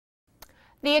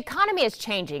The economy is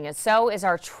changing, and so is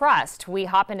our trust. We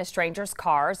hop into strangers'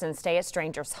 cars and stay at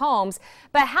strangers' homes.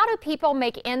 But how do people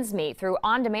make ends meet through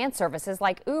on-demand services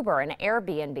like Uber and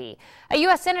Airbnb? A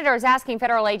U.S. senator is asking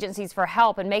federal agencies for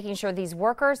help in making sure these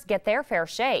workers get their fair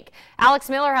shake. Alex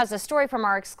Miller has a story from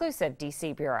our exclusive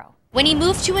D.C. bureau. When he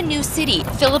moved to a new city,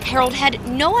 Philip Harold had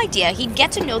no idea he'd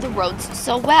get to know the roads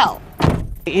so well.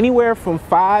 Anywhere from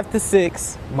 5 to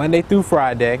 6, Monday through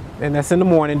Friday, and that's in the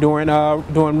morning during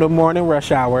the morning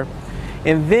rush hour.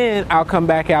 And then I'll come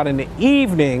back out in the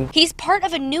evening. He's part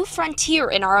of a new frontier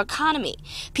in our economy.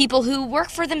 People who work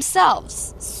for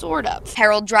themselves, sort of.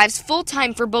 Harold drives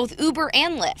full-time for both Uber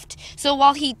and Lyft. So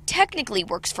while he technically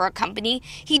works for a company,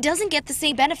 he doesn't get the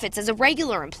same benefits as a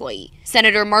regular employee.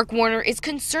 Senator Mark Warner is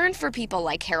concerned for people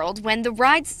like Harold when the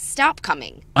rides stop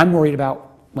coming. I'm worried about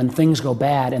when things go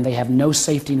bad and they have no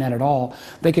safety net at all,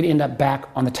 they could end up back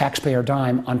on the taxpayer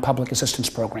dime on public assistance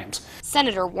programs.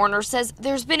 Senator Warner says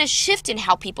there's been a shift in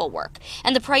how people work,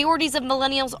 and the priorities of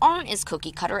millennials aren't as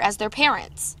cookie cutter as their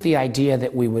parents. The idea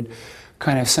that we would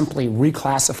kind of simply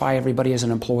reclassify everybody as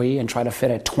an employee and try to fit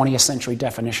a 20th century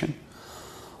definition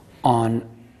on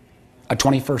a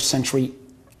 21st century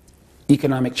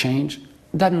economic change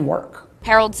doesn't work.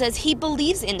 Harold says he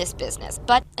believes in this business,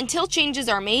 but until changes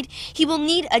are made, he will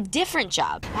need a different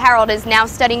job. Harold is now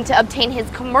studying to obtain his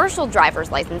commercial driver's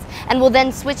license and will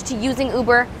then switch to using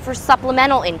Uber for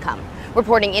supplemental income.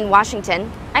 Reporting in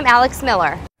Washington, I'm Alex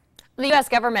Miller. The U.S.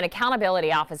 Government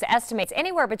Accountability Office estimates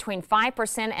anywhere between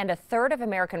 5% and a third of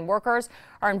American workers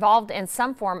are involved in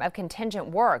some form of contingent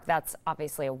work. That's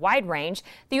obviously a wide range.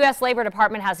 The U.S. Labor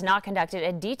Department has not conducted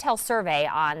a detailed survey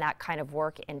on that kind of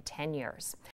work in 10 years.